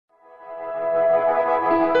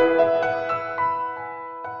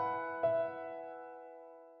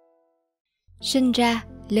Sinh ra,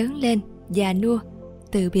 lớn lên, già nua,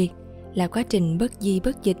 từ biệt là quá trình bất di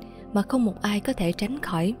bất dịch mà không một ai có thể tránh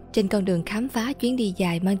khỏi. Trên con đường khám phá chuyến đi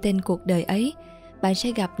dài mang tên cuộc đời ấy, bạn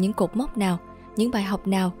sẽ gặp những cột mốc nào, những bài học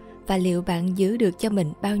nào và liệu bạn giữ được cho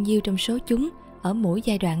mình bao nhiêu trong số chúng ở mỗi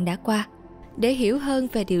giai đoạn đã qua. Để hiểu hơn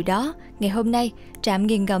về điều đó, ngày hôm nay, Trạm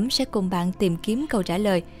Nghiền Ngẫm sẽ cùng bạn tìm kiếm câu trả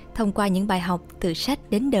lời thông qua những bài học từ sách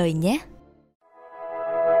đến đời nhé.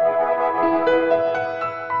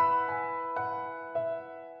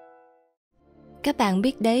 Các bạn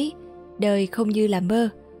biết đấy, đời không như là mơ,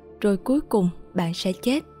 rồi cuối cùng bạn sẽ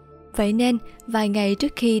chết. Vậy nên, vài ngày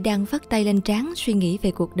trước khi đang vắt tay lên trán suy nghĩ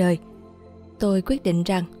về cuộc đời, tôi quyết định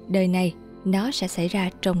rằng đời này nó sẽ xảy ra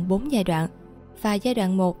trong 4 giai đoạn. Và giai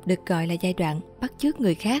đoạn 1 được gọi là giai đoạn bắt chước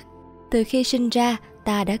người khác. Từ khi sinh ra,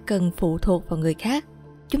 ta đã cần phụ thuộc vào người khác.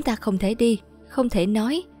 Chúng ta không thể đi, không thể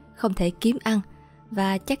nói, không thể kiếm ăn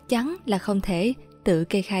và chắc chắn là không thể tự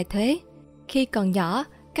kê khai thuế. Khi còn nhỏ,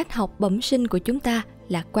 cách học bẩm sinh của chúng ta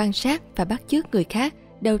là quan sát và bắt chước người khác.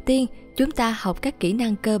 Đầu tiên, chúng ta học các kỹ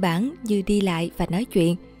năng cơ bản như đi lại và nói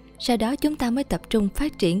chuyện. Sau đó chúng ta mới tập trung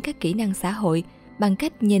phát triển các kỹ năng xã hội bằng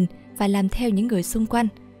cách nhìn và làm theo những người xung quanh.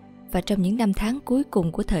 Và trong những năm tháng cuối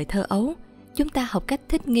cùng của thời thơ ấu, chúng ta học cách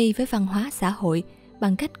thích nghi với văn hóa xã hội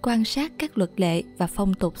bằng cách quan sát các luật lệ và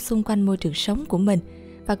phong tục xung quanh môi trường sống của mình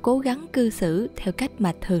và cố gắng cư xử theo cách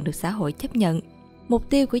mà thường được xã hội chấp nhận. Mục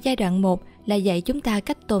tiêu của giai đoạn 1 là dạy chúng ta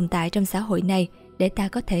cách tồn tại trong xã hội này để ta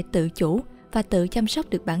có thể tự chủ và tự chăm sóc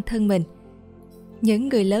được bản thân mình. Những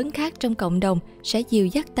người lớn khác trong cộng đồng sẽ dìu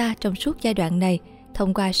dắt ta trong suốt giai đoạn này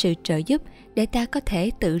thông qua sự trợ giúp để ta có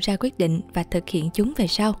thể tự ra quyết định và thực hiện chúng về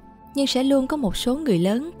sau. Nhưng sẽ luôn có một số người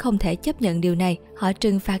lớn không thể chấp nhận điều này. Họ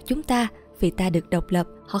trừng phạt chúng ta vì ta được độc lập,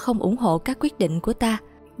 họ không ủng hộ các quyết định của ta.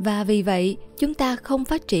 Và vì vậy, chúng ta không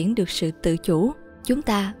phát triển được sự tự chủ. Chúng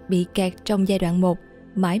ta bị kẹt trong giai đoạn 1,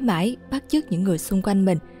 mãi mãi bắt chước những người xung quanh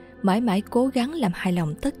mình, mãi mãi cố gắng làm hài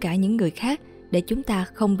lòng tất cả những người khác để chúng ta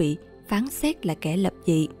không bị phán xét là kẻ lập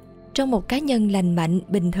dị. Trong một cá nhân lành mạnh,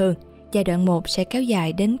 bình thường, giai đoạn 1 sẽ kéo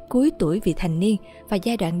dài đến cuối tuổi vị thành niên và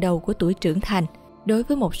giai đoạn đầu của tuổi trưởng thành. Đối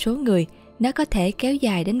với một số người, nó có thể kéo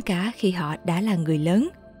dài đến cả khi họ đã là người lớn.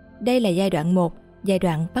 Đây là giai đoạn 1, giai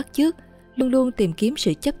đoạn bắt chước, luôn luôn tìm kiếm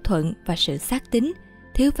sự chấp thuận và sự xác tín,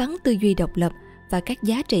 thiếu vắng tư duy độc lập và các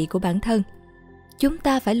giá trị của bản thân. Chúng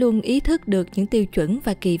ta phải luôn ý thức được những tiêu chuẩn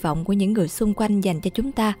và kỳ vọng của những người xung quanh dành cho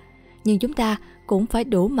chúng ta, nhưng chúng ta cũng phải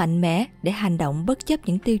đủ mạnh mẽ để hành động bất chấp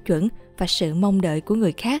những tiêu chuẩn và sự mong đợi của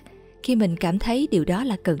người khác khi mình cảm thấy điều đó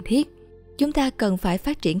là cần thiết. Chúng ta cần phải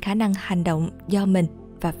phát triển khả năng hành động do mình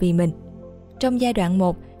và vì mình. Trong giai đoạn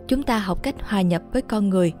 1, chúng ta học cách hòa nhập với con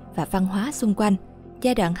người và văn hóa xung quanh.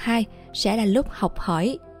 Giai đoạn 2 sẽ là lúc học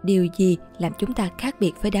hỏi điều gì làm chúng ta khác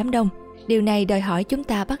biệt với đám đông. Điều này đòi hỏi chúng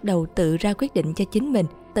ta bắt đầu tự ra quyết định cho chính mình,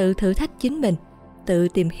 tự thử thách chính mình, tự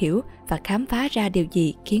tìm hiểu và khám phá ra điều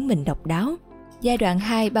gì khiến mình độc đáo. Giai đoạn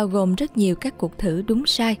 2 bao gồm rất nhiều các cuộc thử đúng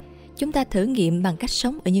sai. Chúng ta thử nghiệm bằng cách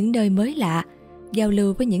sống ở những nơi mới lạ, giao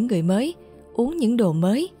lưu với những người mới, uống những đồ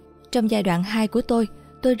mới. Trong giai đoạn 2 của tôi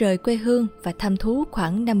rời quê hương và thăm thú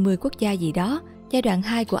khoảng 50 quốc gia gì đó. Giai đoạn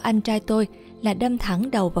 2 của anh trai tôi là đâm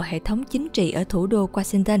thẳng đầu vào hệ thống chính trị ở thủ đô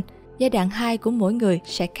Washington. Giai đoạn 2 của mỗi người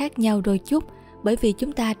sẽ khác nhau đôi chút bởi vì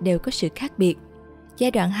chúng ta đều có sự khác biệt.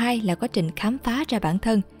 Giai đoạn 2 là quá trình khám phá ra bản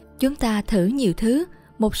thân. Chúng ta thử nhiều thứ,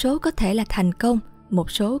 một số có thể là thành công,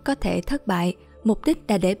 một số có thể thất bại. Mục đích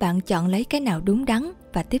là để bạn chọn lấy cái nào đúng đắn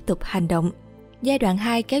và tiếp tục hành động. Giai đoạn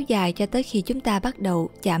 2 kéo dài cho tới khi chúng ta bắt đầu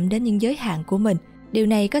chạm đến những giới hạn của mình. Điều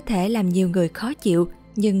này có thể làm nhiều người khó chịu,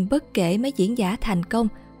 nhưng bất kể mấy diễn giả thành công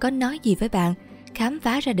có nói gì với bạn, khám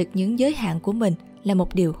phá ra được những giới hạn của mình là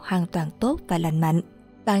một điều hoàn toàn tốt và lành mạnh.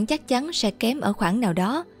 Bạn chắc chắn sẽ kém ở khoảng nào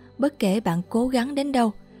đó, bất kể bạn cố gắng đến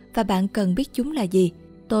đâu, và bạn cần biết chúng là gì.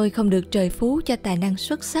 Tôi không được trời phú cho tài năng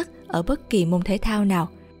xuất sắc ở bất kỳ môn thể thao nào.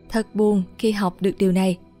 Thật buồn khi học được điều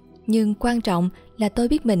này. Nhưng quan trọng là tôi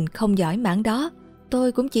biết mình không giỏi mảng đó.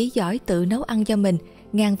 Tôi cũng chỉ giỏi tự nấu ăn cho mình,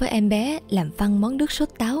 ngang với em bé làm văng món nước sốt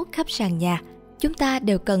táo khắp sàn nhà. Chúng ta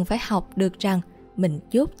đều cần phải học được rằng mình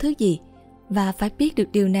dốt thứ gì, và phải biết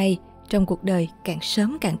được điều này trong cuộc đời càng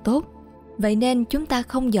sớm càng tốt. Vậy nên chúng ta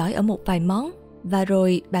không giỏi ở một vài món, và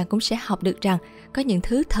rồi bạn cũng sẽ học được rằng có những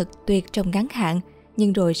thứ thật tuyệt trong ngắn hạn,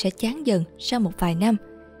 nhưng rồi sẽ chán dần sau một vài năm.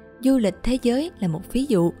 Du lịch thế giới là một ví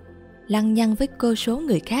dụ. Lăng nhăng với cô số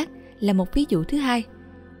người khác là một ví dụ thứ hai.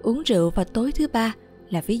 Uống rượu vào tối thứ ba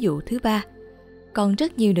là ví dụ thứ ba. Còn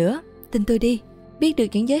rất nhiều nữa, tin tôi đi. Biết được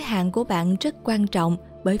những giới hạn của bạn rất quan trọng,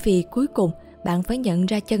 bởi vì cuối cùng bạn phải nhận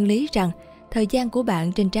ra chân lý rằng thời gian của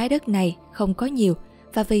bạn trên trái đất này không có nhiều,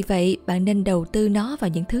 và vì vậy bạn nên đầu tư nó vào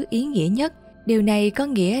những thứ ý nghĩa nhất. Điều này có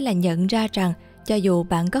nghĩa là nhận ra rằng Cho dù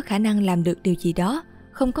bạn có khả năng làm được điều gì đó,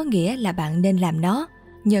 không có nghĩa là bạn nên làm nó.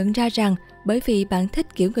 Nhận ra rằng bởi vì bạn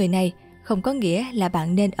thích kiểu người này, không có nghĩa là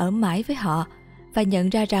bạn nên ở mãi với họ. Và nhận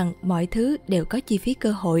ra rằng mọi thứ đều có chi phí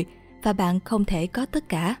cơ hội và bạn không thể có tất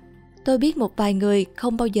cả. Tôi biết một vài người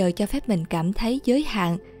không bao giờ cho phép mình cảm thấy giới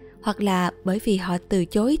hạn, hoặc là bởi vì họ từ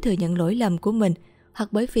chối thừa nhận lỗi lầm của mình, hoặc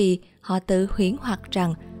bởi vì họ tự huyễn hoặc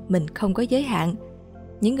rằng mình không có giới hạn.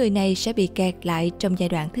 Những người này sẽ bị kẹt lại trong giai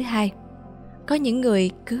đoạn thứ hai. Có những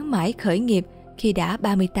người cứ mãi khởi nghiệp khi đã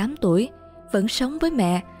 38 tuổi, vẫn sống với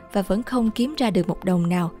mẹ và vẫn không kiếm ra được một đồng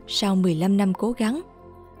nào sau 15 năm cố gắng.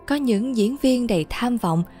 Có những diễn viên đầy tham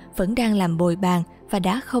vọng vẫn đang làm bồi bàn và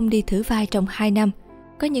đã không đi thử vai trong 2 năm.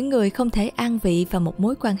 Có những người không thể an vị vào một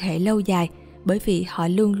mối quan hệ lâu dài bởi vì họ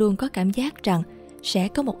luôn luôn có cảm giác rằng sẽ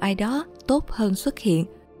có một ai đó tốt hơn xuất hiện.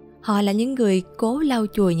 Họ là những người cố lau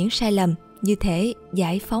chùi những sai lầm, như thể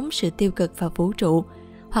giải phóng sự tiêu cực vào vũ trụ,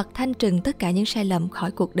 hoặc thanh trừng tất cả những sai lầm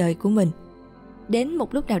khỏi cuộc đời của mình. Đến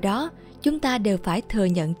một lúc nào đó, chúng ta đều phải thừa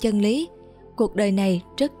nhận chân lý. Cuộc đời này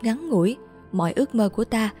rất ngắn ngủi, mọi ước mơ của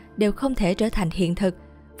ta đều không thể trở thành hiện thực,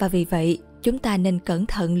 và vì vậy chúng ta nên cẩn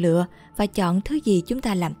thận lựa và chọn thứ gì chúng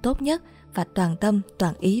ta làm tốt nhất và toàn tâm,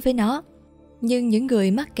 toàn ý với nó. Nhưng những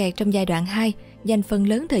người mắc kẹt trong giai đoạn 2 dành phần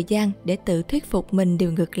lớn thời gian để tự thuyết phục mình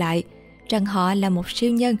điều ngược lại, rằng họ là một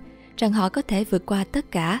siêu nhân, rằng họ có thể vượt qua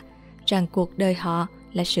tất cả, rằng cuộc đời họ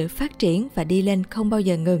là sự phát triển và đi lên không bao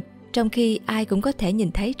giờ ngừng, trong khi ai cũng có thể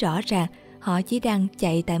nhìn thấy rõ ràng họ chỉ đang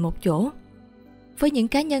chạy tại một chỗ. Với những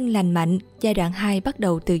cá nhân lành mạnh, giai đoạn 2 bắt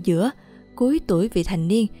đầu từ cuối tuổi vị thành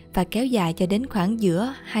niên và kéo dài cho đến khoảng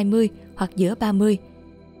giữa 20 hoặc giữa 30.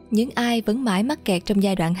 Những ai vẫn mãi mắc kẹt trong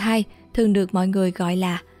giai đoạn 2 thường được mọi người gọi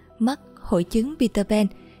là mắc hội chứng Peter Pan,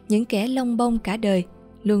 những kẻ lông bông cả đời,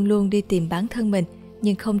 luôn luôn đi tìm bản thân mình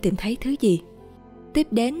nhưng không tìm thấy thứ gì. Tiếp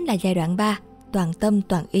đến là giai đoạn 3, toàn tâm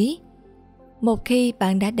toàn ý. Một khi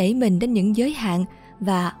bạn đã đẩy mình đến những giới hạn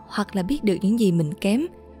và hoặc là biết được những gì mình kém,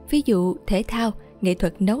 ví dụ thể thao, nghệ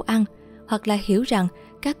thuật nấu ăn, hoặc là hiểu rằng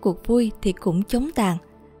các cuộc vui thì cũng chống tàn,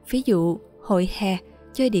 ví dụ hội hè,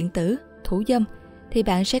 chơi điện tử, thủ dâm, thì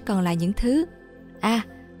bạn sẽ còn lại những thứ A.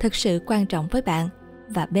 Thực sự quan trọng với bạn,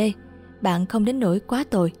 và B. Bạn không đến nỗi quá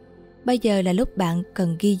tồi. Bây giờ là lúc bạn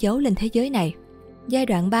cần ghi dấu lên thế giới này. Giai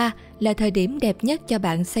đoạn 3 là thời điểm đẹp nhất cho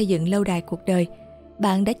bạn xây dựng lâu đài cuộc đời.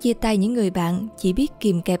 Bạn đã chia tay những người bạn chỉ biết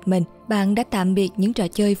kìm kẹp mình. Bạn đã tạm biệt những trò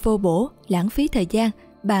chơi vô bổ, lãng phí thời gian.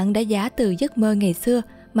 Bạn đã giã từ giấc mơ ngày xưa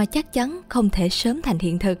mà chắc chắn không thể sớm thành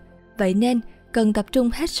hiện thực. Vậy nên, cần tập trung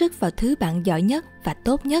hết sức vào thứ bạn giỏi nhất và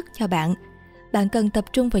tốt nhất cho bạn. Bạn cần tập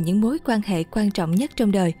trung vào những mối quan hệ quan trọng nhất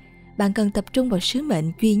trong đời. Bạn cần tập trung vào sứ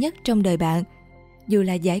mệnh duy nhất trong đời bạn. Dù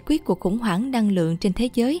là giải quyết cuộc khủng hoảng năng lượng trên thế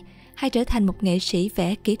giới, hay trở thành một nghệ sĩ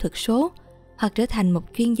vẽ kỹ thuật số, hoặc trở thành một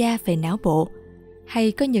chuyên gia về não bộ,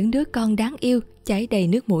 hay có những đứa con đáng yêu chảy đầy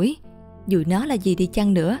nước mũi. Dù nó là gì đi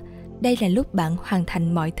chăng nữa, đây là lúc bạn hoàn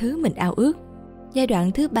thành mọi thứ mình ao ước. Giai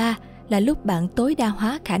đoạn thứ 3 là lúc bạn tối đa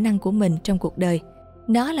hóa khả năng của mình trong cuộc đời.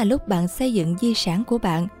 Nó là lúc bạn xây dựng di sản của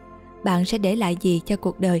bạn. Bạn sẽ để lại gì cho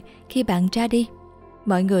cuộc đời khi bạn ra đi?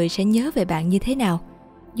 Mọi người sẽ nhớ về bạn như thế nào?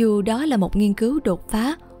 Dù đó là một nghiên cứu đột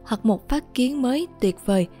phá, hoặc một phát kiến mới tuyệt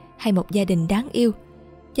vời, hay một gia đình đáng yêu.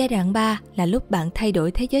 Giai đoạn 3 là lúc bạn thay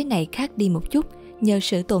đổi thế giới này khác đi một chút nhờ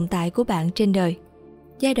sự tồn tại của bạn trên đời.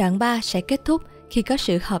 Giai đoạn 3 sẽ kết thúc khi có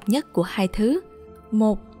sự hợp nhất của hai thứ.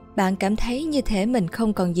 1. Bạn cảm thấy như thể mình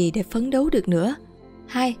không còn gì để phấn đấu được nữa.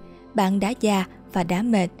 2. Bạn đã già và đã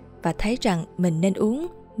mệt và thấy rằng mình nên uống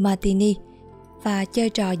martini và chơi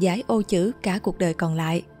trò giải ô chữ cả cuộc đời còn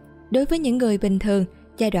lại. Đối với những người bình thường,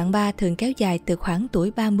 giai đoạn 3 thường kéo dài từ khoảng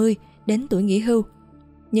tuổi 30 đến tuổi nghỉ hưu.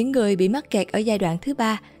 Những người bị mắc kẹt ở giai đoạn thứ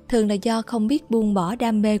 3 thường là do không biết buông bỏ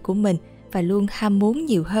đam mê của mình và luôn ham muốn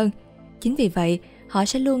nhiều hơn. Chính vì vậy, họ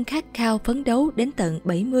sẽ luôn khát khao phấn đấu đến tận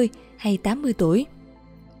 70 hay 80 tuổi.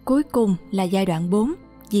 Cuối cùng là giai đoạn 4,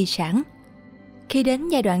 di sản. Khi đến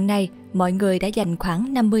giai đoạn này, mọi người đã dành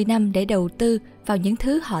khoảng 50 năm để đầu tư vào những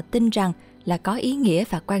thứ họ tin rằng là có ý nghĩa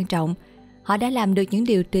và quan trọng. Họ đã làm được những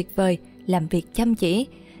điều tuyệt vời, làm việc chăm chỉ,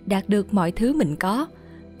 đạt được mọi thứ mình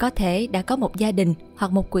có thể đã có một gia đình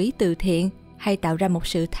hoặc một quỹ từ thiện, hay tạo ra một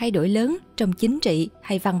sự thay đổi lớn trong chính trị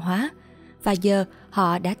hay văn hóa. Và giờ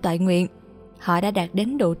họ đã toại nguyện. Họ đã đạt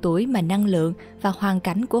đến độ tuổi mà năng lượng và hoàn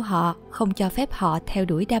cảnh của họ không cho phép họ theo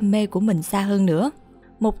đuổi đam mê của mình xa hơn nữa.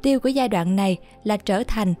 Mục tiêu của giai đoạn này là trở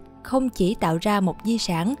thành không chỉ tạo ra một di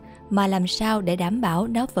sản, mà làm sao để đảm bảo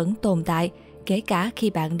nó vẫn tồn tại kể cả khi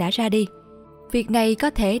bạn đã ra đi. Việc này có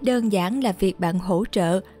thể đơn giản là việc bạn hỗ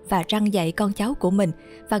trợ và răn dạy con cháu của mình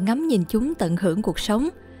và ngắm nhìn chúng tận hưởng cuộc sống.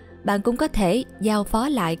 Bạn cũng có thể giao phó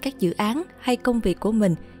lại các dự án hay công việc của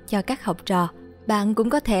mình cho các học trò, Bạn cũng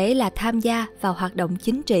có thể là tham gia vào hoạt động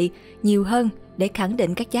chính trị nhiều hơn để khẳng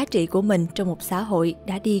định các giá trị của mình trong một xã hội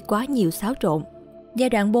đã đi quá nhiều xáo trộn. Giai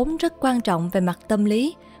đoạn 4 rất quan trọng về mặt tâm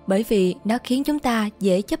lý bởi vì nó khiến chúng ta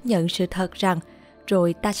dễ chấp nhận sự thật rằng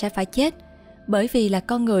rồi ta sẽ phải chết. Bởi vì là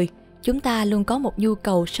con người, chúng ta luôn có một nhu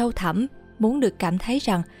cầu sâu thẳm muốn được cảm thấy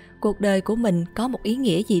rằng cuộc đời của mình có một ý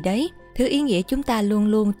nghĩa gì đấy. Thứ ý nghĩa chúng ta luôn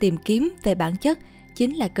luôn tìm kiếm về bản chất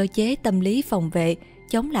chính là cơ chế tâm lý phòng vệ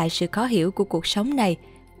chống lại sự khó hiểu của cuộc sống này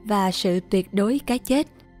và sự tuyệt đối cái chết.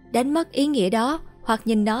 Đánh mất ý nghĩa đó hoặc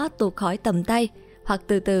nhìn nó tuột khỏi tầm tay hoặc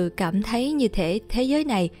từ từ cảm thấy như thể thế giới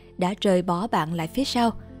này đã rời bỏ bạn lại phía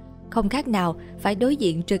sau. Không khác nào phải đối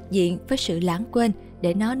diện trực diện với sự lãng quên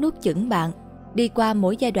để nó nuốt chửng bạn. Đi qua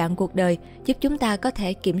mỗi giai đoạn cuộc đời giúp chúng ta có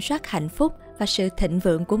thể kiểm soát hạnh phúc và sự thịnh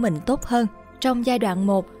vượng của mình tốt hơn. Trong giai đoạn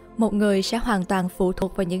 1, một người sẽ hoàn toàn phụ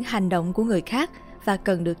thuộc vào những hành động của người khác và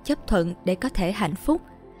cần được chấp thuận để có thể hạnh phúc.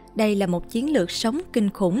 Đây là một chiến lược sống kinh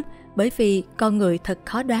khủng bởi vì con người thật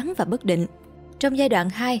khó đoán và bất định. Trong giai đoạn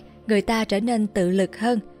 2, người ta trở nên tự lực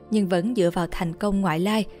hơn nhưng vẫn dựa vào thành công ngoại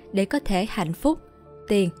lai để có thể hạnh phúc,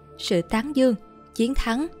 tiền, sự tán dương, chiến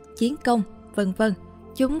thắng, chiến công, vân vân.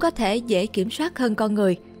 Chúng có thể dễ kiểm soát hơn con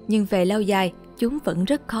người nhưng về lâu dài chúng vẫn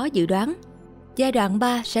rất khó dự đoán. Giai đoạn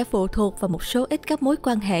 3 sẽ phụ thuộc vào một số ít các mối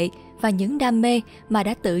quan hệ và những đam mê mà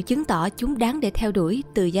đã tự chứng tỏ chúng đáng để theo đuổi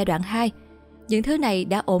từ giai đoạn 2. Những thứ này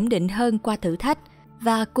đã ổn định hơn qua thử thách.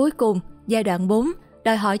 Và cuối cùng, giai đoạn 4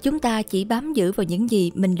 đòi hỏi chúng ta chỉ bám giữ vào những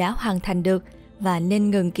gì mình đã hoàn thành được và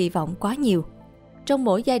nên ngừng kỳ vọng quá nhiều. Trong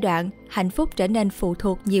mỗi giai đoạn, hạnh phúc trở nên phụ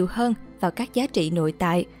thuộc nhiều hơn vào các giá trị nội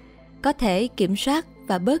tại, có thể kiểm soát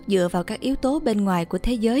và bớt dựa vào các yếu tố bên ngoài của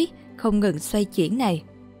thế giới không ngừng xoay chuyển này.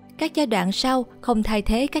 Các giai đoạn sau không thay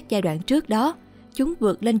thế các giai đoạn trước đó, chúng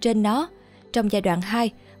vượt lên trên nó. Trong giai đoạn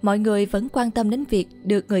 2, mọi người vẫn quan tâm đến việc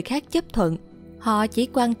được người khác chấp thuận. Họ chỉ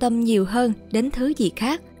quan tâm nhiều hơn đến thứ gì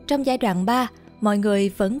khác. Trong giai đoạn 3, mọi người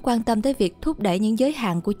vẫn quan tâm tới việc thúc đẩy những giới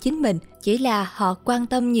hạn của chính mình, chỉ là họ quan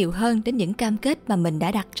tâm nhiều hơn đến những cam kết mà mình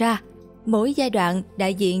đã đặt ra. Mỗi giai đoạn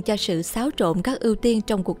đại diện cho sự xáo trộn các ưu tiên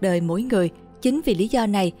trong cuộc đời mỗi người. Chính vì lý do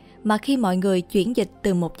này mà khi mọi người chuyển dịch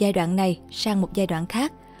từ một giai đoạn này sang một giai đoạn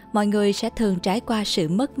khác, mọi người sẽ thường trải qua sự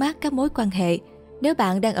mất mát các mối quan hệ. Nếu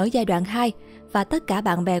bạn đang ở giai đoạn 2 và tất cả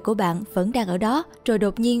bạn bè của bạn vẫn đang ở đó, rồi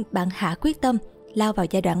đột nhiên bạn hạ quyết tâm lao vào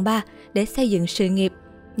giai đoạn 3 để xây dựng sự nghiệp,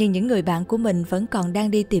 nhưng những người bạn của mình vẫn còn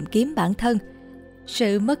đang đi tìm kiếm bản thân.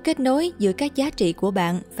 Sự mất kết nối giữa các giá trị của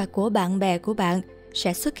bạn và của bạn bè của bạn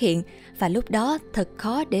sẽ xuất hiện và lúc đó thật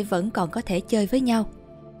khó để vẫn còn có thể chơi với nhau.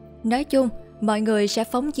 Nói chung, mọi người sẽ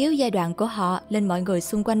phóng chiếu giai đoạn của họ lên mọi người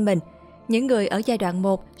xung quanh mình. Những người ở giai đoạn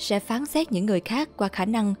 1 sẽ phán xét những người khác qua khả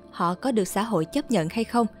năng họ có được xã hội chấp nhận hay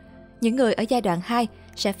không. Những người ở giai đoạn 2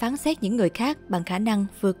 sẽ phán xét những người khác bằng khả năng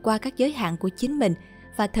vượt qua các giới hạn của chính mình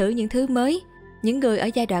và thử những thứ mới. Những người ở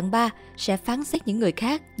giai đoạn 3 sẽ phán xét những người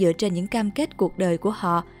khác dựa trên những cam kết cuộc đời của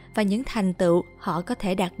họ và những thành tựu họ có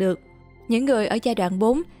thể đạt được. Những người ở giai đoạn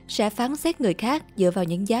 4 sẽ phán xét người khác dựa vào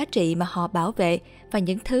những giá trị mà họ bảo vệ và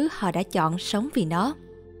những thứ họ đã chọn sống vì nó.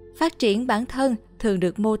 Phát triển bản thân thường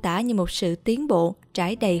được mô tả như một sự tiến bộ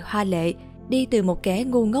trải đầy hoa lệ, đi từ một kẻ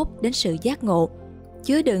ngu ngốc đến sự giác ngộ,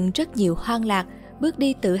 chứa đựng rất nhiều hoang lạc, bước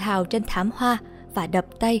đi tự hào trên thảm hoa và đập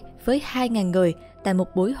tay với 2.000 người tại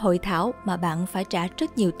một buổi hội thảo mà bạn phải trả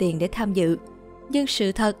rất nhiều tiền để tham dự. Nhưng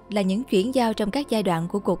sự thật là những chuyển giao trong các giai đoạn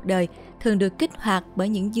của cuộc đời thường được kích hoạt bởi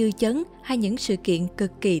những dư chấn hay những sự kiện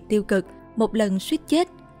cực kỳ tiêu cực, một lần suýt chết,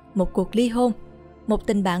 một cuộc ly hôn, một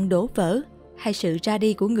tình bạn đổ vỡ hay sự ra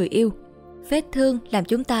đi của người yêu. Vết thương làm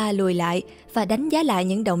chúng ta lùi lại và đánh giá lại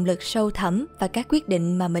những động lực sâu thẳm và các quyết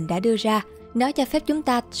định mà mình đã đưa ra. Nó cho phép chúng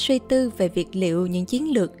ta suy tư về việc liệu những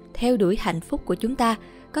chiến lược theo đuổi hạnh phúc của chúng ta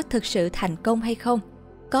có thực sự thành công hay không.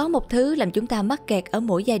 Có một thứ làm chúng ta mắc kẹt ở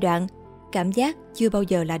mỗi giai đoạn, cảm giác chưa bao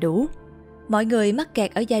giờ là đủ. Mọi người mắc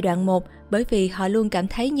kẹt ở giai đoạn 1 bởi vì họ luôn cảm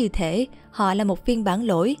thấy như thể họ là một phiên bản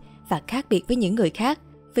lỗi và khác biệt với những người khác.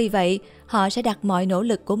 Vì vậy, họ sẽ đặt mọi nỗ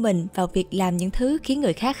lực của mình vào việc làm những thứ khiến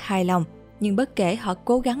người khác hài lòng. Nhưng bất kể họ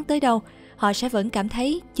cố gắng tới đâu, họ sẽ vẫn cảm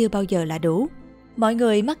thấy chưa bao giờ là đủ. Mọi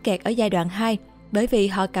người mắc kẹt ở giai đoạn 2 bởi vì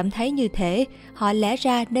họ cảm thấy như thể họ lẽ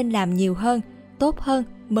ra nên làm nhiều hơn, tốt hơn,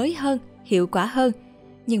 mới hơn, hiệu quả hơn.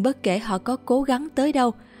 Nhưng bất kể họ có cố gắng tới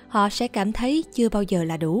đâu, họ sẽ cảm thấy chưa bao giờ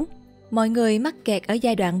là đủ. Mọi người mắc kẹt ở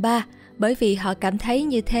giai đoạn 3 bởi vì họ cảm thấy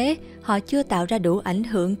như thế họ chưa tạo ra đủ ảnh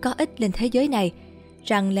hưởng có ích lên thế giới này,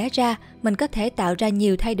 rằng lẽ ra mình có thể tạo ra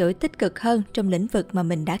nhiều thay đổi tích cực hơn trong lĩnh vực mà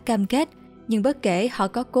mình đã cam kết. Nhưng bất kể họ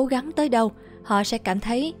có cố gắng tới đâu, họ sẽ cảm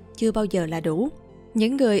thấy chưa bao giờ là đủ.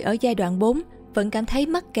 Những người ở giai đoạn 4 vẫn cảm thấy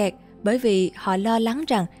mắc kẹt bởi vì họ lo lắng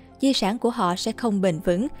rằng di sản của họ sẽ không bền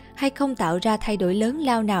vững hay không tạo ra thay đổi lớn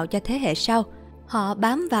lao nào cho thế hệ sau. Họ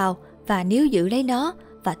bám vào và níu giữ lấy nó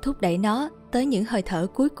và thúc đẩy nó tới những hơi thở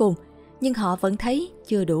cuối cùng, nhưng họ vẫn thấy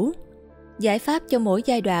chưa đủ. Giải pháp cho mỗi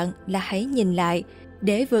giai đoạn là hãy nhìn lại.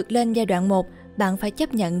 Để vượt lên giai đoạn 1, bạn phải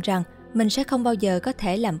chấp nhận rằng mình sẽ không bao giờ có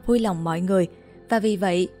thể làm vui lòng mọi người, và vì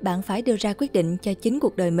vậy bạn phải đưa ra quyết định cho chính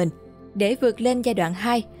cuộc đời mình. Để vượt lên giai đoạn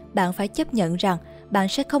 2, bạn phải chấp nhận rằng bạn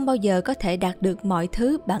sẽ không bao giờ có thể đạt được mọi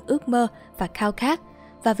thứ bạn ước mơ và khao khát,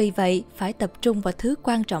 và vì vậy phải tập trung vào thứ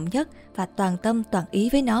quan trọng nhất và toàn tâm toàn ý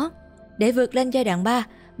với nó. Để vượt lên giai đoạn 3,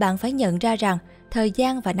 bạn phải nhận ra rằng thời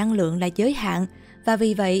gian và năng lượng là giới hạn, và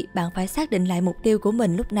vì vậy bạn phải xác định lại mục tiêu của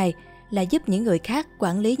mình lúc này là giúp những người khác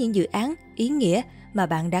quản lý những dự án ý nghĩa mà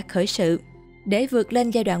bạn đã khởi sự. Để vượt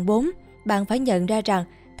lên giai đoạn 4, bạn phải nhận ra rằng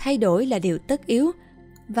thay đổi là điều tất yếu,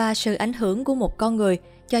 và sự ảnh hưởng của một con người,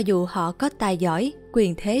 cho dù họ có tài giỏi,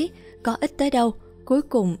 quyền thế, có ích tới đâu, cuối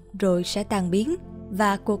cùng rồi sẽ tan biến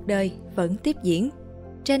và cuộc đời vẫn tiếp diễn.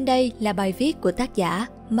 Trên đây là bài viết của tác giả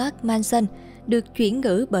Manson, được chuyển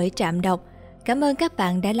ngữ bởi Trạm Đọc. Cảm ơn các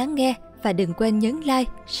bạn đã lắng nghe và đừng quên nhấn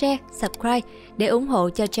like, share, subscribe để ủng hộ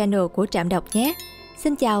cho channel của Trạm Đọc nhé.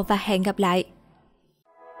 Xin chào và hẹn gặp lại!